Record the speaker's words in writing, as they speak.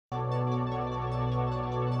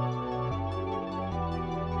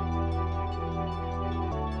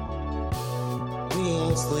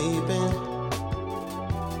ain't sleeping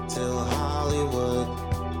till Hollywood,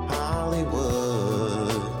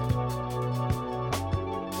 Hollywood.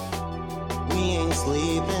 We ain't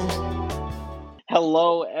sleeping.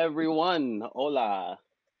 Hello, everyone. Hola.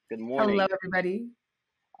 Good morning. Hello, everybody.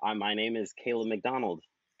 My name is Caleb McDonald,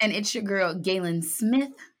 And it's your girl, Galen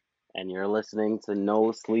Smith. and you're listening to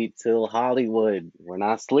No Sleep Till Hollywood. We're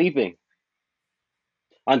not sleeping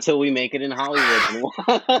until we make it in Hollywood.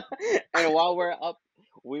 And while we're up,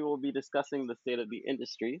 we will be discussing the state of the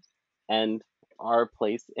industry and our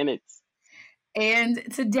place in it. And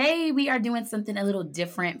today we are doing something a little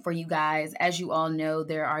different for you guys. As you all know,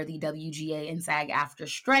 there are the WGA and SAG-AFTRA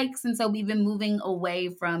strikes. And so we've been moving away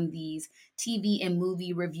from these TV and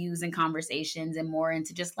movie reviews and conversations and more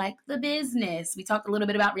into just like the business. We talked a little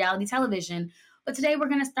bit about reality television, but today we're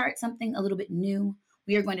going to start something a little bit new.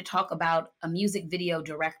 We are going to talk about a music video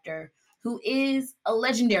director who is a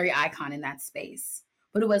legendary icon in that space,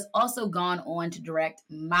 but who has also gone on to direct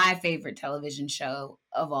my favorite television show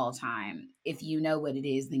of all time. If you know what it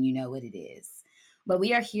is, then you know what it is. But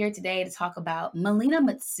we are here today to talk about Melina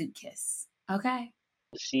Matsoukas. Okay?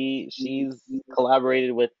 She's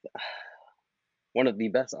collaborated with one of the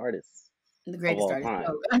best artists The of greatest all artist. time.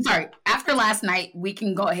 Oh, I'm sorry. After last night, we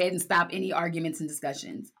can go ahead and stop any arguments and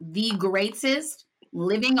discussions. The greatest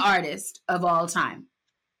living artist of all time.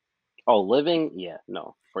 Oh, living? Yeah,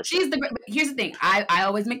 no, for sure. She's the great. Here's the thing. I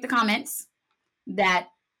always make the comments that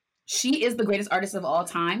she is the greatest artist of all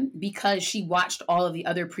time because she watched all of the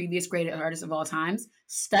other previous greatest artists of all times,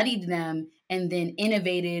 studied them, and then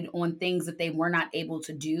innovated on things that they were not able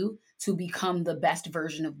to do to become the best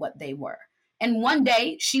version of what they were. And one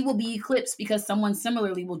day she will be eclipsed because someone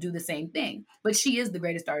similarly will do the same thing. But she is the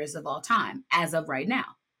greatest artist of all time as of right now.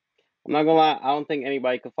 I'm not gonna lie, I don't think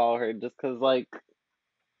anybody could follow her just because, like,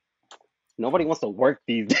 nobody wants to work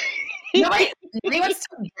these days. Nobody wants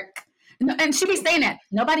to work. No, and she be saying that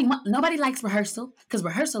nobody likes rehearsal because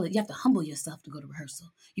rehearsal, you have to humble yourself to go to rehearsal.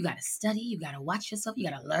 You got to study, you got to watch yourself, you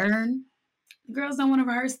got to learn. The girls don't want to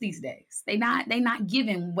rehearse these days. They not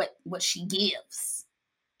giving what she gives.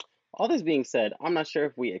 All this being said, I'm not sure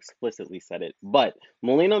if we explicitly said it, but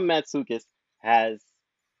Melina Matsoukas has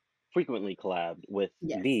frequently collabed with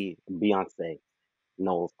Yes. the Beyonce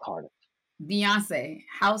Knowles Carter. Beyonce,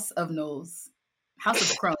 House of Knowles, House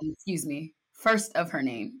of Chrome, excuse me, first of her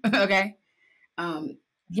name. Okay.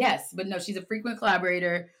 Yes, but no, she's a frequent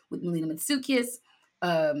collaborator with Melina Matsoukas.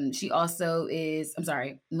 She also is,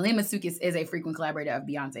 Melina Matsoukas is a frequent collaborator of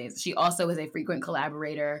Beyonce's. She also is a frequent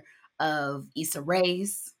collaborator of Issa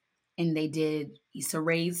Rae's, and they did Issa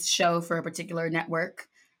Rae's show for a particular network.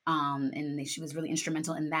 And she was really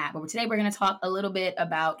instrumental in that. But today we're going to talk a little bit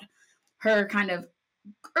about her kind of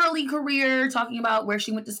early career, talking about where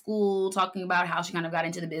she went to school, talking about how she kind of got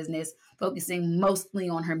into the business, focusing mostly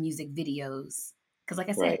on her music videos. Because like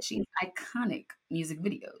I said, Right. she has iconic music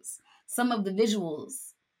videos. Some of the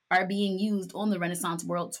visuals are being used on the Renaissance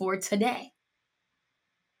World Tour today.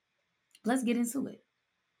 Let's get into it.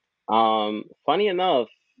 Funny enough,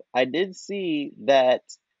 I did see that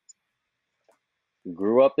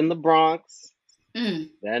grew up in the Bronx,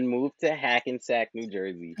 then moved to Hackensack, New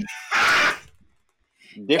Jersey.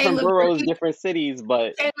 Different Caleb, boroughs, different cities,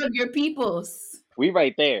 but Caleb, your peoples. we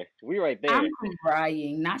right there. We right there. I'm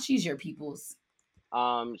crying. Not she's your peoples.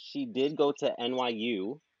 She did go to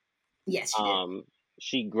NYU. Yes, she did.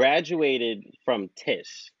 She graduated from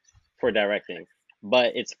Tisch for directing,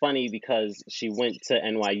 but it's funny because she went to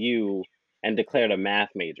NYU and declared a math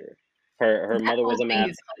major. Her That mother was whole a thing math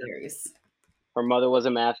is hilarious. her mother was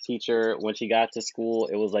a math teacher. When she got to school,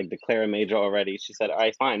 it was like declare a major already. She said, "All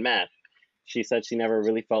right, fine, math." She said she never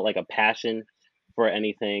really felt like a passion for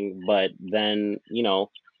anything, but then,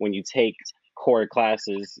 when you take core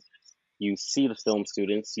classes, you see the film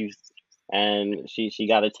students, and she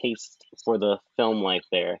got a taste for the film life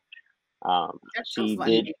there. That's so She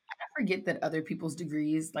funny. did. I forget that other people's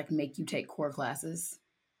degrees like make you take core classes.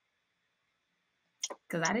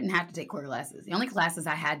 Because I didn't have to take core classes. The only classes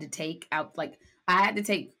I had to take I had to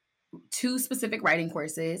take 2 specific writing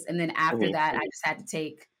courses, and then after Mhm. that, I just had to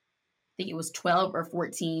take, I think it was 12 or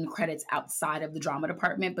 14 credits outside of the drama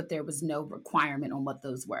department, but there was no requirement on what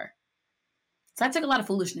those were. So I took a lot of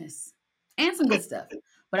foolishness and some good stuff.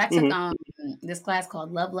 But I took this class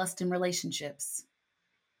called Love, Lust, and Relationships.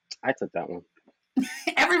 I took that one.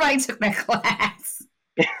 Everybody took that class.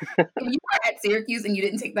 If you are at Syracuse and you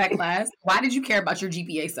didn't take that class, why did you care about your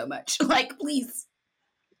GPA so much? Like, please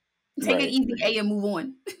take an easy A and move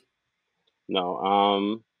on.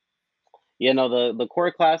 No, the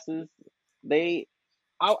core classes, I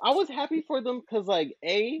was happy for them because, like,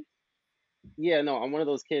 I'm one of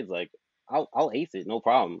those kids, like, I'll ace it, no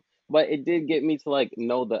problem. But it did get me to like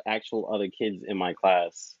know the actual other kids in my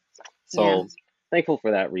class. Yeah. So thankful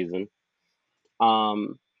for that reason.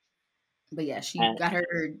 Um, But yeah, she and got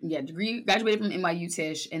her degree, graduated from NYU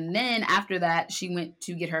Tisch, and then after that, she went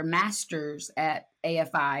to get her master's at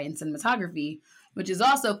AFI in cinematography, which is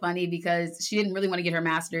also funny because she didn't really want to get her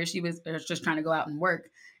master's. She was just trying to go out and work,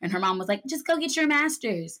 and her mom was like, "Just go get your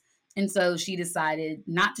master's." And so she decided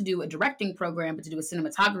not to do a directing program, but to do a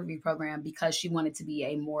cinematography program because she wanted to be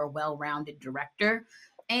a more well-rounded director.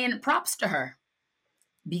 And props to her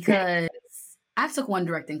because I took one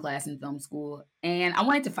directing class in film school, and I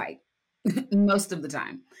wanted to fight most of the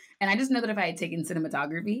time. And I just know that if I had taken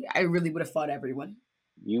cinematography, I really would have fought everyone.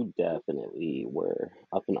 you definitely were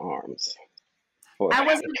up in arms for I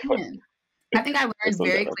wasn't a for, fan. I think I for learned some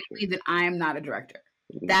very direction. quickly that I am not a director.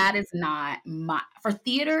 Mhm. That is not my for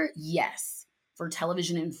theater, yes. For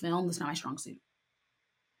television and film, that's not my strong suit.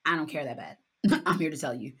 I don't care that bad. I'm here to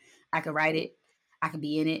tell you. I could write it, I could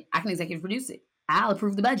be in it, I can executive produce it. I'll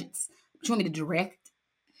approve the budgets. But you want me to direct?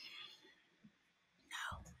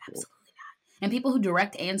 No, absolutely not. And people who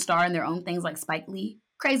direct and star in their own things like Spike Lee,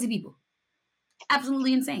 crazy people.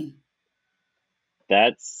 Absolutely insane.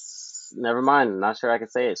 That's never mind. Not sure I can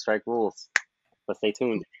say it. Strike rules. But stay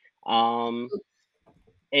tuned. Um,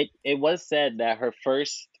 it was said that her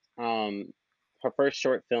first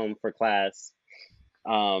short film for class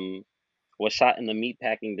um was shot in the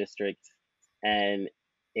meatpacking district, and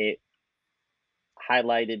it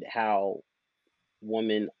highlighted how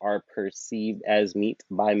women are perceived as meat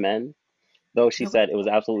by men. Though she Okay. said it was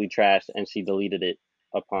absolutely trash, and she deleted it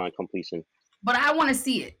upon completion. But I want to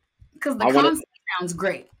see it because the I want it concept sounds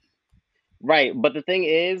great. right, but the thing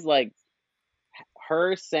is, like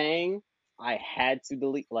her saying I had to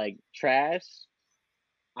delete like trash.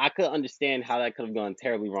 I could understand how that could have gone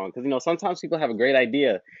terribly wrong because sometimes people have a great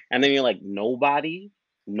idea and then you're like nobody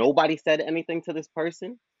said anything to this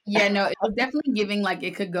person. Yeah, no, it was definitely giving like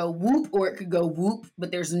it could go whoop or it could go whoop,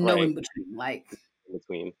 but there's no Right, in between. Like, in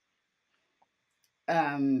between.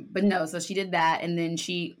 but no, so she did that, and then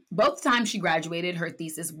she both times she graduated, her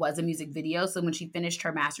thesis was a music video. So when she finished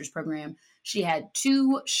her master's program, she had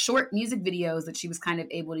two short music videos that she was kind of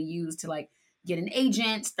able to use to like get an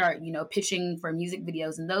agent, start pitching for music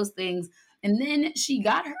videos and those things. And then she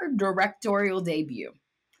got her directorial debut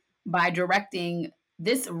by directing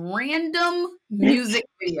this random music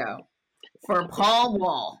video for Paul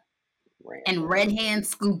Wall and Random. Red Hand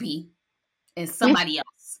Scoopy and somebody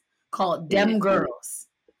else called Dem Girls.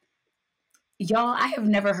 Y'all, I have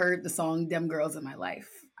never heard the song Dem Girls in my life.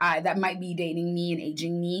 That might be dating me and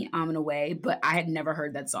aging me in a way, but I had never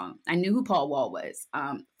heard that song. I knew who Paul Wall was.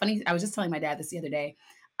 Funny, I was just telling my dad this the other day.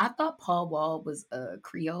 I thought Paul Wall was a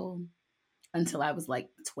Creole until I was like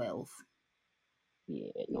 12. Yeah,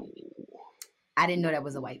 no. I didn't know that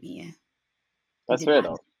was a white man. That's Did fair not.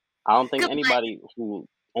 though. I don't think 'Cause, like, anybody who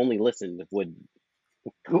only listened would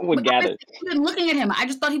but gather. even looking at him, I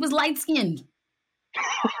just thought he was light skinned.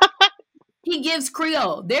 He gives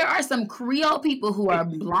Creole. There are some Creole people who are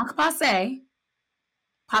blanc passe,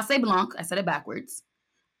 passe blanc. I said it backwards,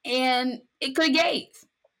 and it could have gave.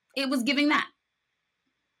 It was giving that.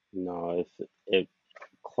 No, if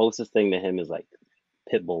closest thing to him is like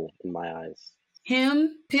Pitbull in my eyes.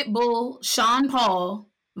 Him, Pitbull, Sean Paul,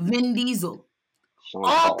 Vin Diesel. Sean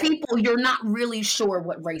All Paul. people you're not really sure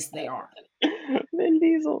what race they are. Vin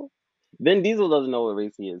Diesel. Vin Diesel doesn't know what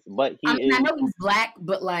race he is, but I he mean, I is. know he's black,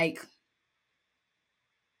 but like,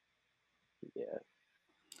 Yeah.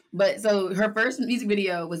 but so her first music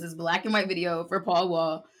video was this black and white video for Paul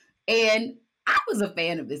Wall, and I was a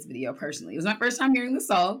fan of this video personally. It was my first time hearing the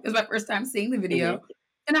song. It was my first time seeing the Hmm. video,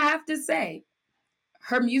 and I have to say,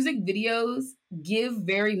 her music videos give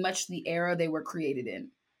very much the era they were created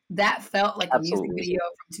in. That felt like a music Absolutely. video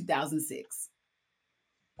from 2006.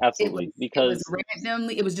 It was Absolutely. it was Because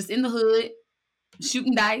randomly. It was just in the hood,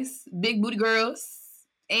 shooting dice, big booty girls,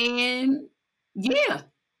 and yeah.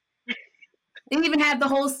 They even had the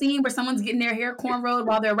whole scene where someone's getting their hair cornrowed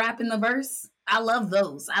while they're rapping the verse. I love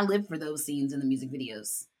those. I live for those scenes in the music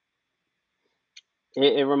videos.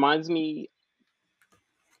 it reminds me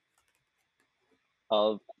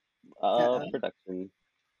of Uh-oh. production.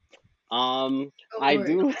 Oh I Lord.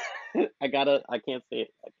 do. I can't say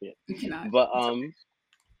it. I can't. You cannot. But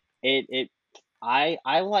it. I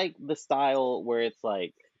like the style where it's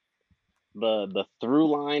like the through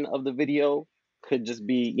line of the video could just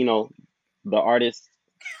be the artist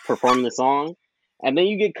performing the song, and then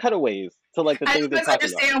you get cutaways to like the I things didn't they're talking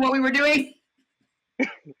about. misunderstand what we were doing.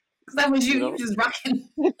 Because that was you. You You know, just rocking.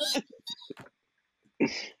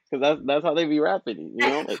 because that's how they be rapping.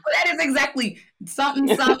 Well, that is exactly something,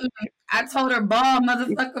 something. I told her ball,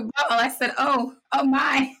 motherfucker, ball. I said, oh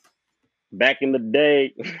my. Back in the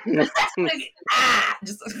day.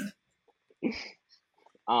 Just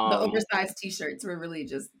the um. oversized t-shirts were really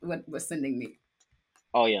just what was sending me.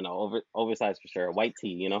 Oh yeah, no, oversized for sure. White tee,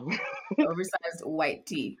 you know. Oversized white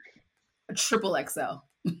tee, a triple XL.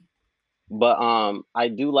 But I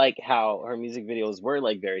do like how her music videos were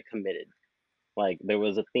like very committed. Like there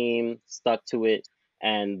was a theme, stuck to it,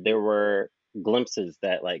 and there were glimpses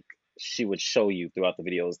that like she would show you throughout the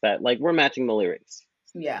videos that like were matching the lyrics.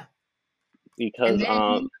 Yeah. And Because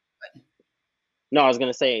then no, I was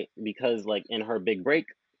gonna say because like in her big break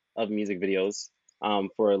of music videos,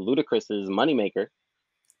 for Ludacris's Moneymaker,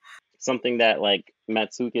 something that like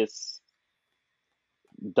Matsoukas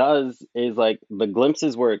does is like the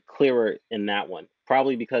glimpses were clearer in that one.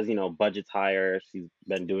 Probably because, you know, budget's higher. She's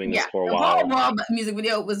been doing this yeah, for a the whole while. raw music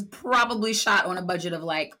video was probably shot on a budget of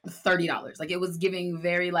like $30. Like it was giving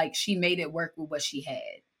very like she made it work with what she had.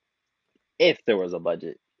 If there was a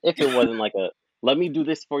budget. If it wasn't like a let me do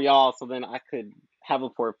this for y'all so then I could have a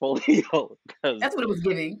portfolio. Because That's what it was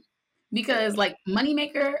giving. Because like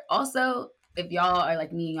Moneymaker, also, if y'all are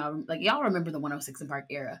like me, y'all remember the 106 in Park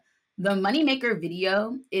era. The Moneymaker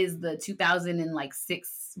video is the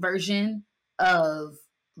 2006 version of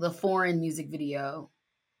the foreign music video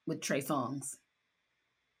with Trey Songz.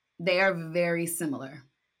 They are very similar.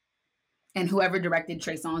 And whoever directed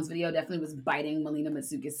Trey Songz video definitely was biting Melina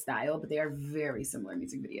Matsoukas' style, but they are very similar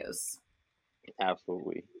music videos.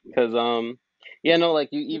 absolutely. Because yeah, no, like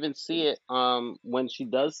you even see it when she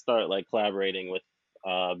does start like collaborating with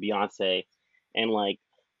Beyonce and like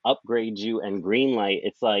Upgrade You and Greenlight,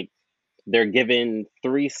 it's like they're given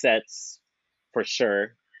 3 sets for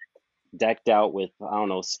sure, decked out with I don't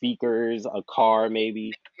know, speakers, a car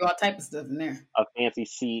maybe, All type of stuff in there. a fancy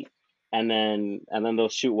seat, and then they'll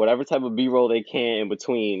shoot whatever type of B-roll they can in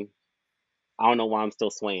between. I don't know why I'm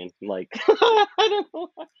still swaying. Like I don't know.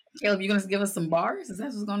 Caleb, you gonna give us some bars? Is that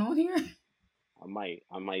what's going on here? I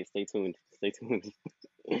might. Stay tuned. Stay tuned.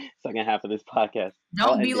 Second half of this podcast. I'll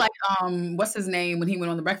Don't be end it. like what's his name when he went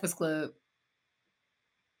on the Breakfast Club?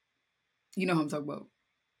 You know who I'm talking about.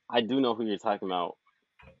 I do know who you're talking about.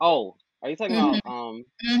 Oh, are you talking Mm-hmm. about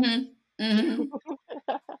Mm-hmm.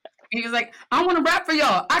 Mm-hmm. He was like, I want to rap for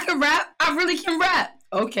y'all. I can rap. I really can rap.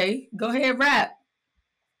 Okay, go ahead, rap.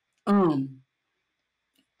 Um,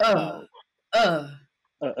 uh, oh uh,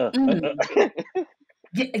 uh, uh, uh, mm. uh.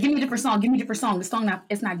 Give me a different song. Give me a different song. The song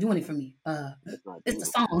it's not doing it for me. It's not It's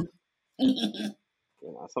the doing it. song.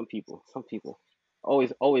 You know, some people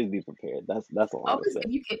always be prepared. That's all I'm gonna Always, say.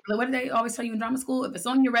 if you get, what do they always tell you in drama school? If it's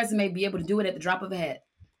on your resume, be able to do it at the drop of a hat.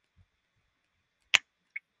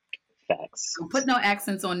 Facts. Don't put no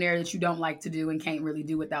accents on there that you don't like to do and can't really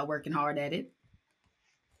do without working hard at it.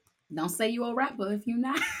 Don't say you a rapper if you're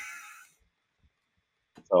not.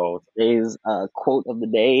 So today's quote of the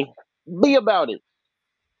day: "Be about it.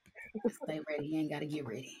 Stay ready. You ain't got to get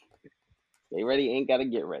ready. Stay ready, ain't gotta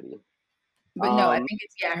get ready." But no, I Um, think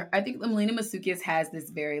it's yeah. I think Melina Matsoukas has this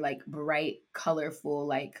very like bright, colorful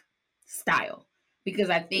like style because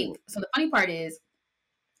I think so. The funny part is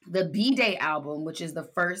the B Day album, which is the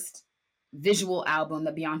first visual album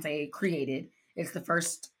that Beyonce created. It's the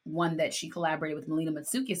first one that she collaborated with Melina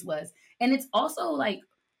Matsoukas was, and it's also like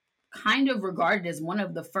kind of regarded as one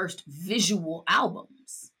of the first visual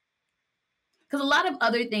albums. Because a lot of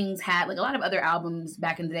other things had like a lot of other albums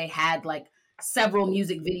back in the day had like several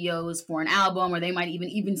music videos for an album, or they might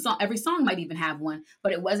even song every song might even have one,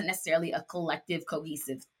 but it wasn't necessarily a collective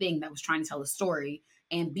cohesive thing that was trying to tell a story.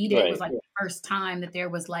 And B Day was right, like the first time that there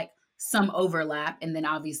was like some overlap, and then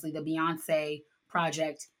obviously the Beyonce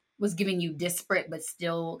project was giving you disparate but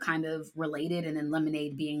still kind of related, and then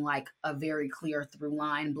Lemonade being like a very clear through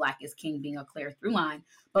line, Black is King being a clear through line.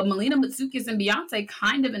 But Melina Matsoukas and Beyonce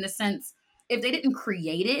kind of in a sense, if they didn't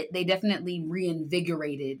create it, they definitely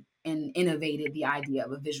reinvigorated and innovated the idea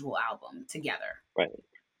of a visual album together. right.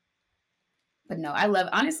 But no, I love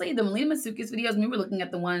honestly the Melina Matsoukas videos. When we were looking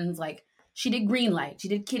at the ones like she did Greenlight, she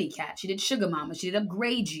did Kitty Cat, she did Sugar Mama, she did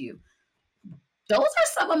Upgrade You. Those are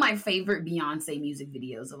some of my favorite Beyonce music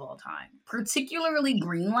videos of all time, particularly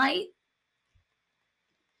Greenlight.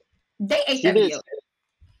 They ate She that did. video.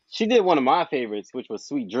 She did one of my favorites, which was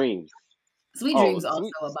 "Sweet Dreams." Sweet Oh, Dreams also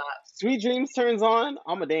sweet, about sweet dreams turns on.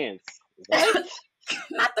 I'ma dance. What?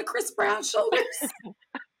 not the Chris Brown shoulders.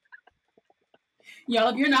 Y'all,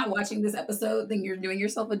 if you're not watching this episode, then you're doing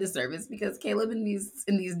yourself a disservice because Caleb in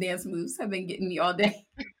these dance moves have been getting me all day.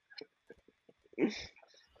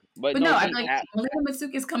 But But no, no, I she feel like Melina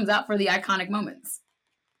Matsoukas comes out for the iconic moments.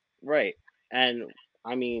 right. And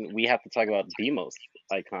I mean, we have to talk about the most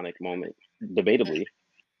iconic moment, debatably.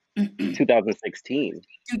 do 2016.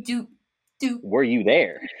 do do Were you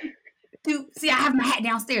there? do. See, I have my hat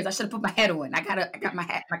downstairs. I should have put my hat on. I got my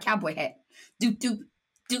hat, my cowboy hat. Do do.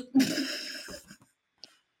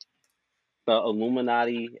 The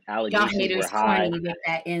Illuminati Y'all allegations were haters high. corny with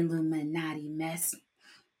that Illuminati mess.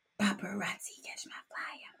 Paparazzi catch my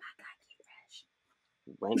flyer, my cocky fresh.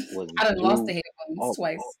 Rent was I done lost the due. hater ones Oh,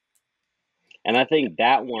 twice. and I think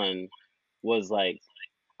that one was like,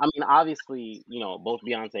 I mean, obviously, both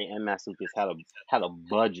Beyonce and Matsoukas had a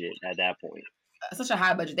budget at that point. Such a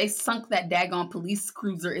high budget. They sunk that daggone police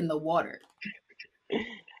cruiser in the water.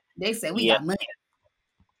 They said we Yeah, got money.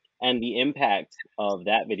 and the impact of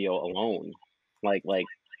that video alone, like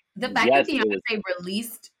The fact that yes, it was Beyonce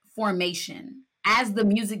released Formation as the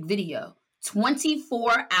music video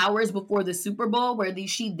 24 hours before the Super Bowl, where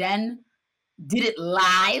she then did it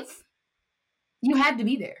live, you had to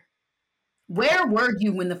be there. Where were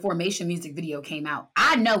you when the Formation music video came out?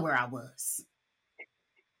 I know where I was.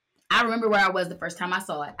 I remember where I was the first time I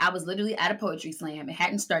saw it. I was literally at a poetry slam. It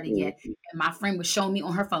hadn't started yet. And my friend was showing me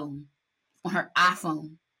on her phone, on her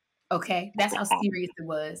iPhone. Okay? That's how serious it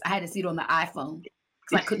was. I had to see it on the iPhone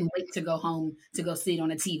because I couldn't wait to go home to go see it on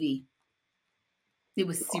the TV. It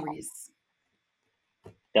was serious.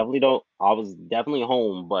 definitely don't. I was definitely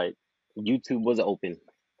home, but YouTube was open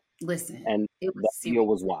Listen, and it the was video serious.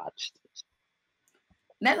 was watched.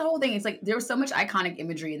 That whole thing, it's like there was so much iconic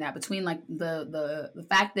imagery in that between like the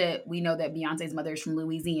fact that we know that Beyonce's mother is from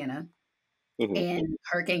Louisiana Hmm. and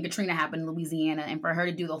Hurricane Katrina happened in Louisiana, and for her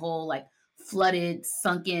to do the whole like flooded,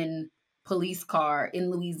 sunken police car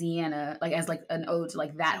in Louisiana, like as like an ode to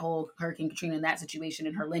like that whole Hurricane Katrina and that situation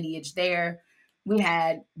and her lineage there. We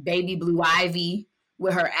had baby Blue Ivy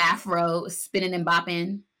with her afro spinning and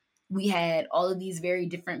bopping. We had all of these very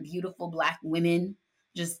different, beautiful black women.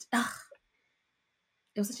 Just,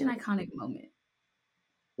 it was such an iconic moment.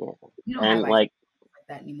 Yeah. We don't have And icons like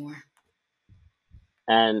that anymore.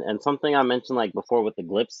 and something I mentioned like before with the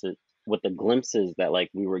glimpses that like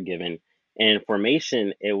we were given in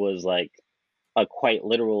Formation, it was like a quite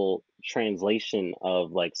literal translation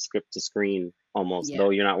of like script to screen almost, Yeah. though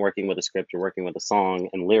you're not working with a script, you're working with a song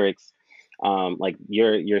and lyrics. Like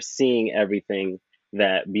you're seeing everything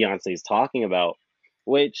that Beyonce is talking about,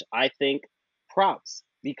 which I think props,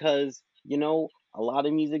 because a lot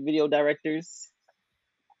of music video directors,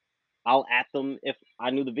 I'll at them if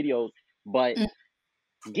I knew the videos, but Mm.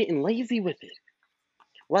 getting lazy with it.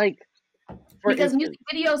 Like, for Because music instance,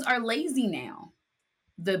 videos are lazy now.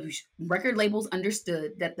 The record labels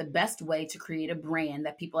understood that the best way to create a brand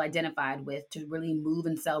that people identified with to really move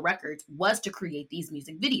and sell records was to create these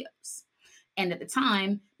music videos. And at the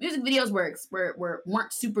time, music videos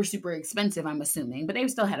weren't super expensive, I'm assuming, but they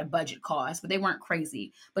still had a budget cost, but they weren't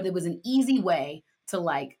crazy. But it was an easy way to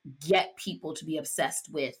like get people to be obsessed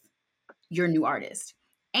with your new artist.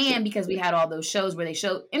 And because we had all those shows where they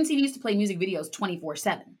showed MTV used to play music videos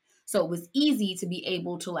 24/7. So it was easy to be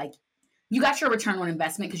able to like you got your return on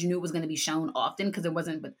investment because you knew it was going to be shown often because there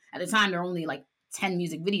wasn't, but at the time there were only like 10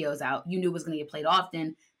 music videos out. You knew it was going to get played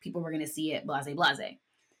often. People were going to see it, blase, blase.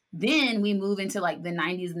 Then we move into like the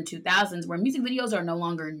 90s and the 2000s where music videos are no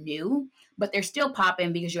longer new, but they're still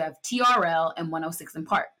popping because you have TRL and 106 in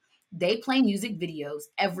Park. They play music videos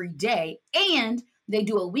every day and they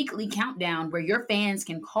do a weekly countdown where your fans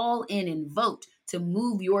can call in and vote to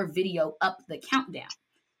move your video up the countdown.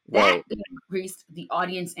 That right, increased the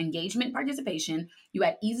audience engagement participation. You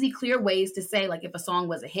had easy, clear ways to say like if a song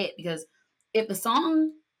was a hit, because if the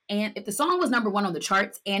song if the song was number one on the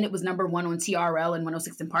charts and it was number one on TRL and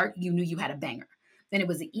 106 in Park, you knew you had a banger. Then it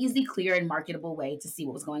was an easy, clear, and marketable way to see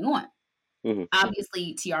what was going on. hmm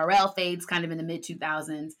Obviously, TRL fades kind of in the mid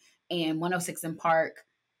 2000s, and 106 in Park,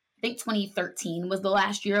 I think 2013 was the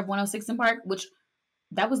last year of 106 in Park, which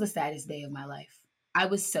that was the saddest day of my life. I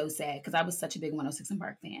was so sad because I was such a big 106 in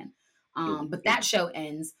Park fan. hmm But that show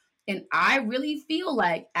ends. And I really feel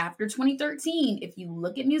like after 2013, if you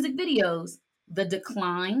look at music videos, the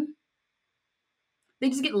decline, they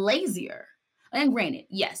just get lazier. And granted,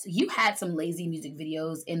 yes, you had some lazy music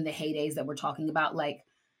videos in the heydays that we're talking about. Like,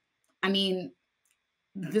 I mean,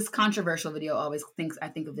 this controversial video always thinks I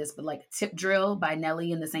think of this, but like Tip Drill by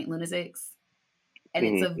Nelly and the Saint Lunatics. And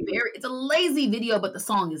hmm it's a lazy video, but the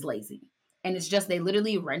song is lazy. And it's just they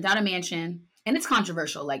literally rent out a mansion, and it's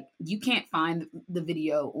controversial. Like you can't find the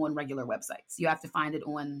video on regular websites. You have to find it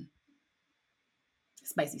on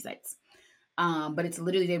spicy sites. But it's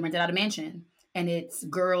literally they rented out a mansion, and it's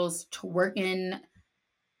girls twerking,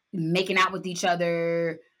 making out with each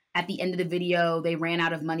other. At the end of the video, they ran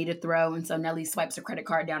out of money to throw, and so Nelly swipes her credit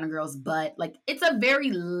card down a girl's butt. Like it's a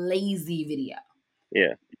very lazy video.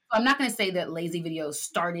 yeah. I'm not going to say that lazy videos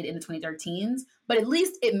started in the 2013s, but at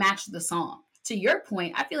least it matched the song. To your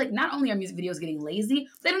point, I feel like not only are music videos getting lazy,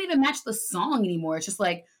 they don't even match the song anymore. It's just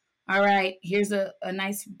like, all right, here's a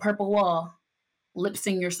nice purple wall. Lip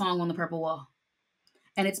sync your song on the purple wall.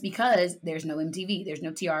 And it's because there's no MTV, there's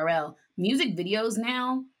no TRL. Music videos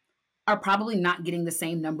now are probably not getting the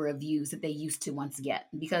same number of views that they used to once get,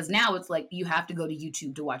 because now it's like you have to go to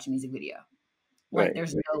YouTube to watch a music video. Like Right.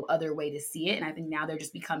 there's no other way to see it. And I think now they're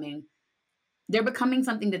becoming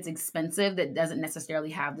something that's expensive that doesn't necessarily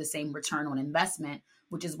have the same return on investment,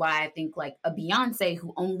 which is why I think like a Beyonce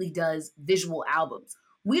who only does visual albums.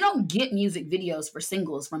 We don't get music videos for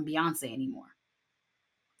singles from Beyonce anymore.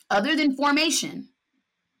 Other than Formation,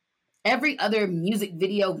 every other music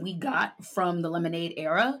video we got from the Lemonade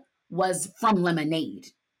era was from Lemonade.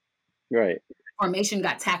 Right. Formation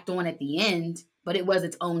got tacked on at the end, but it was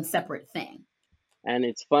its own separate thing. And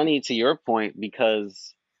it's funny to your point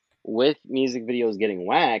because with music videos getting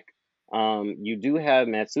whack, you do have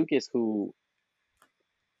Matsoukas who,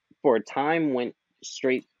 for a time, went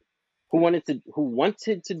straight who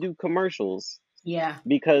wanted to do commercials Yeah,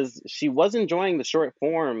 because she was enjoying the short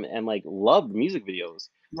form and like loved music videos,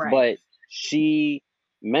 right. but she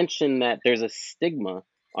mentioned that there's a stigma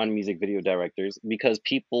on music video directors because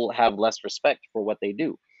people have less respect for what they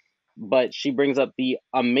do. But she brings up the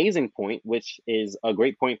amazing point, which is a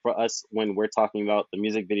great point for us when we're talking about the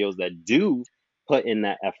music videos that do put in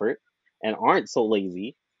that effort and aren't so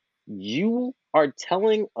lazy. You are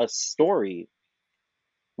telling a story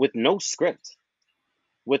with no script,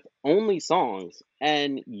 with only songs,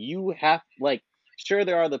 and you have like, sure,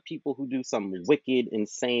 there are the people who do some wicked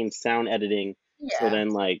insane sound editing, so Yeah. then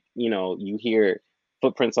like, you hear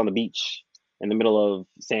footprints on the beach in the middle of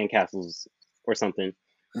sandcastles or something,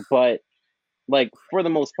 but like for the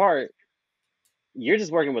most part you're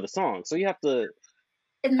just working with a song, so you have to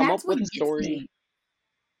And come up that's what with a gets story. me,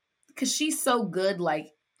 because she's so good.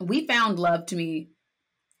 Like, We Found Love to me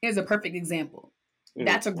is a perfect example. Hmm.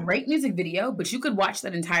 That's a great music video, but you could watch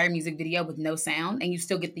that entire music video with no sound and you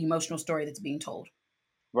still get the emotional story that's being told.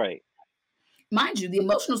 Right. Mind you, the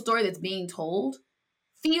emotional story that's being told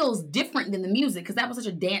feels different than the music because that was such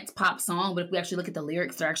a dance pop song. But if we actually look at the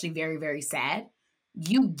lyrics, they're actually very, very sad.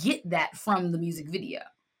 You get that from the music video,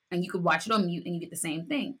 and you could watch it on mute and you get the same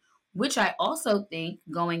thing. Which I also think,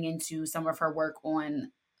 going into some of her work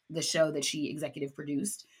on the show that she executive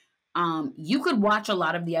produced, you could watch a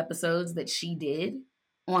lot of the episodes that she did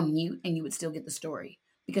on mute and you would still get the story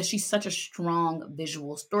because she's such a strong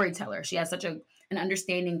visual storyteller. She has such an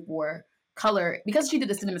understanding for color because she did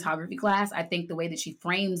the cinematography class. I think the way that she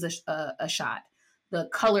frames a shot, the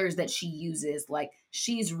colors that she uses, like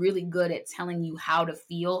she's really good at telling you how to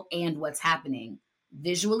feel and what's happening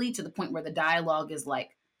visually, to the point where the dialogue is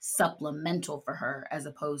like supplemental for her as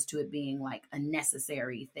opposed to it being like a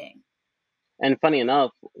necessary thing. And funny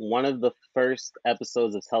enough, one of the first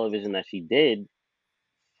episodes of television that she did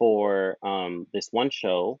for this one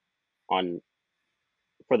show on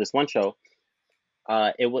for this one show,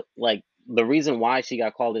 it was like the reason why she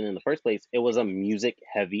got called in the first place, it was a music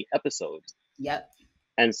heavy episode. Yep.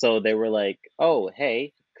 And so they were like, "Oh,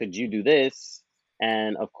 hey, could you do this?"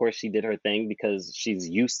 And of course she did her thing because she's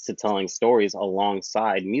used to telling stories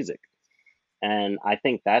alongside music. And I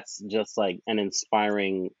think that's just like an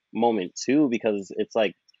inspiring moment too, because it's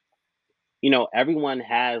like, everyone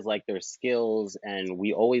has like their skills, and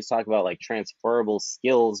we always talk about like transferable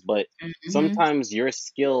skills, but Mm-hmm. sometimes your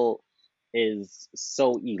skill is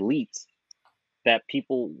so elite that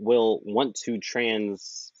people will want to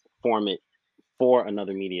transform it for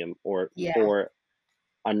another medium or Yeah. for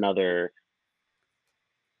another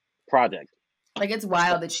project. Like it's So,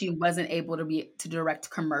 wild that she wasn't able to direct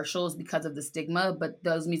commercials because of the stigma, but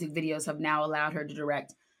those music videos have now allowed her to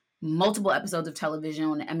direct multiple episodes of television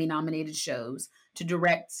on Emmy nominated shows, to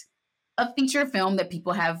direct a feature film that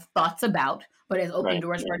people have thoughts about, but has opened right.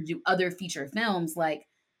 doors for her to do other feature films. Like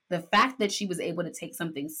the fact that she was able to take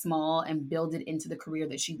something small and build it into the career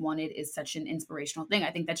that she wanted is such an inspirational thing.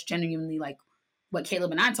 I think that's genuinely like what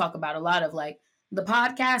Caleb and I talk about a lot of, like, the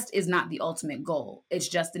podcast is not the ultimate goal. It's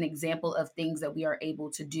just an example of things that we are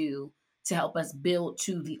able to do to help us build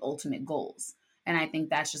to the ultimate goals. And I think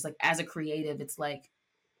that's just like, as a creative, it's like,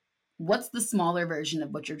 what's the smaller version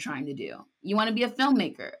of what you're trying to do? You want to be a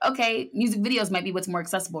filmmaker. Okay, music videos might be what's more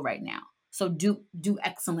accessible right now. So do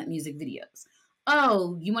excellent music videos.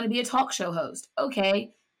 Oh, you want to be a talk show host.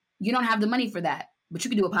 Okay, you don't have the money for that, but you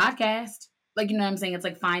can do a podcast. Like, you know what I'm saying? It's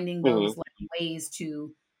like finding Hmm. those like ways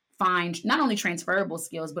to find not only transferable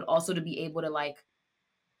skills, but also to be able to like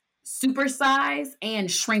supersize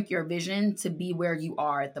and shrink your vision to be where you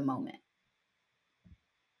are at the moment.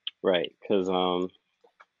 Right, because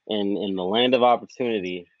in the land of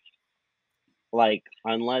opportunity, like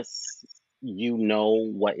unless you know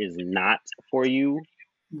what is not for you,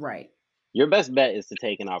 Right. your best bet is to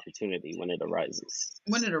take an opportunity when it arises.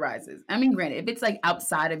 When it arises. I mean, granted, if it's like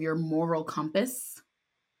outside of your moral compass,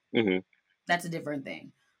 Hmm. that's a different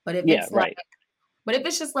thing. But if Yeah, it's like, right. but if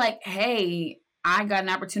it's just like, hey, I got an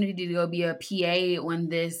opportunity to go be a PA on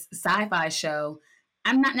this sci-fi show,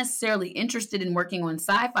 I'm not necessarily interested in working on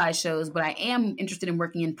sci-fi shows, but I am interested in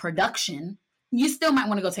working in production. You still might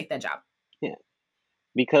want to go take that job. Yeah,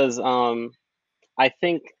 because I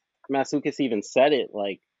think Matsoukas even said it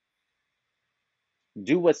like,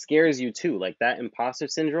 do what scares you too, like that imposter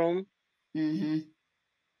syndrome. Mm-hmm.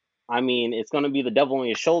 I mean, it's going to be the devil on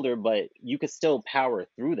your shoulder, but you could still power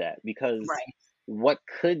through that because Right. what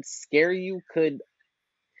could scare you could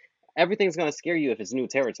everything's going to scare you if it's new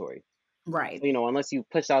territory. Right. So, unless you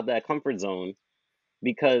push out that comfort zone,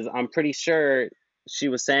 because I'm pretty sure she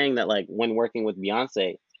was saying that like when working with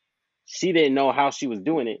Beyonce, she didn't know how she was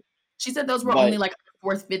doing it, She said those were but only like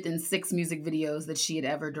fourth, fifth, and sixth music videos that she had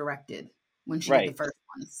ever directed when she did the right, first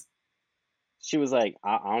ones. she was like,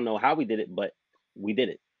 I don't know how we did it, but we did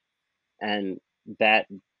it, and that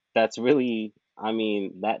that's really, I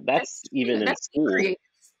mean, that's even in That's being school, creative.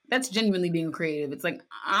 That's genuinely being creative. It's like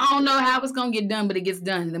I don't know how it's gonna get done, but it gets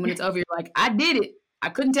done. And then when it's over, you're like, I did it. I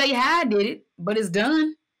couldn't tell you how I did it, but it's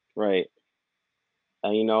done. right?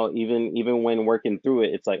 And even when working through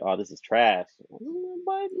it, it's like, oh, this is trash. But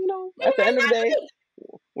It at the may end of the not day, be.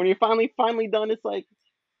 when you're finally done, it's like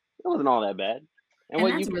it wasn't all that bad. And And what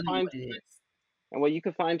you that's could really find what it is. and what you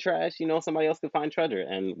could find trash, somebody else could find treasure.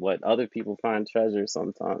 And what other people find treasure,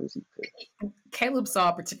 sometimes you could Caleb saw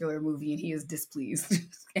a particular movie and he is displeased,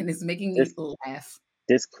 and it's making me dis laugh.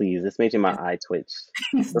 displeased. It's making my eye twitch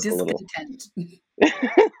He's just a little. discontent.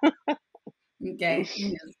 Okay,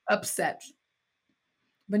 he is upset.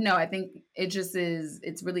 But no, I think it just is,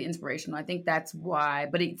 it's really inspirational. I think that's why,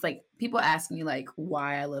 but it's like people ask me like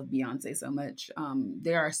why I love Beyonce so much.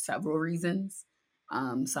 There are several reasons.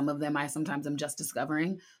 Some of them I sometimes am just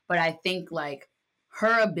discovering, but I think like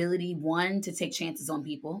her ability, one, to take chances on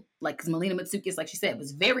people, like because Melina Matsoukas, like she said,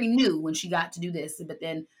 was very new when she got to do this, but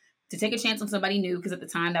then to take a chance on somebody new, because at the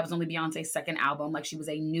time that was only Beyonce's second album, like she was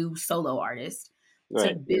a new solo artist, to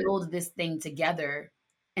Right. build this thing together,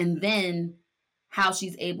 and then how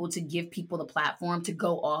she's able to give people the platform to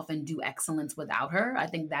go off and do excellence without her. I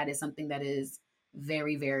think that is something that is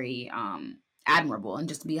very, very admirable. And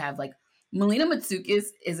just to be have like Melina Matsoukas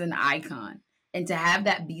is an icon. And to have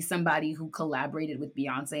that be somebody who collaborated with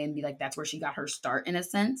Beyonce and be like, that's where she got her start in a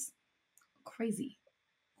sense. Crazy.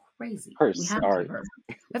 Crazy. Her We have to give start. her.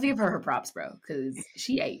 We have to give her props, bro, because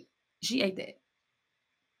she ate. She ate that.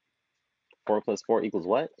 4 + 4 =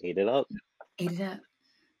 what? Ate it up. Ate it up.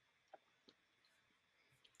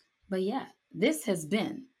 But yeah, this has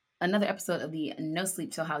been another episode of the No Sleep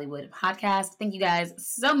Till Hollywood podcast. Thank you guys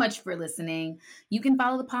so much for listening. You can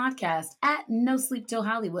follow the podcast at No Sleep Till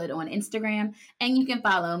Hollywood on Instagram, and you can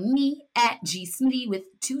follow me at G Smitty with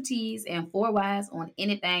 2 T's and 4 Y's on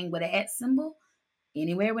anything with a @ symbol,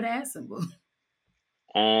 anywhere with a @ symbol.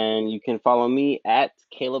 And you can follow me at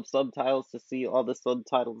Caleb Subtitles to see all the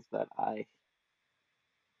subtitles that I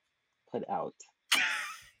put out.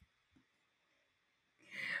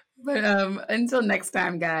 But until next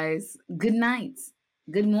time, guys, good night,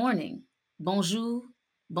 good morning, bonjour,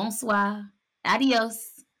 bonsoir,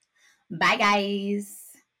 adios. Bye, guys.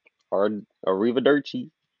 Or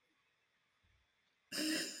Arrivederci. I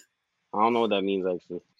don't know what that means actually.